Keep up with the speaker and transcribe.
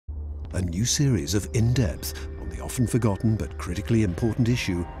a new series of in-depth on the often forgotten but critically important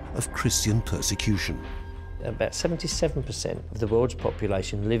issue of Christian persecution. About 77% of the world's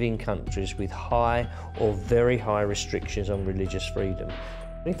population live in countries with high or very high restrictions on religious freedom.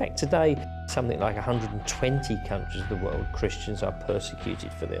 In fact, today, something like 120 countries of the world, Christians are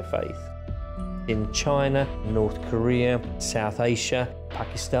persecuted for their faith. In China, North Korea, South Asia,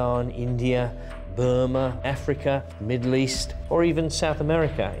 Pakistan, India, Burma, Africa, Middle East, or even South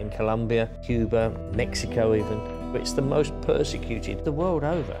America in Colombia, Cuba, Mexico even, it's the most persecuted the world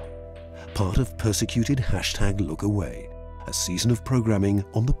over. Part of Persecuted #LookAway, a season of programming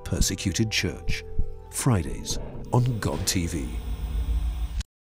on the persecuted church. Fridays on God TV.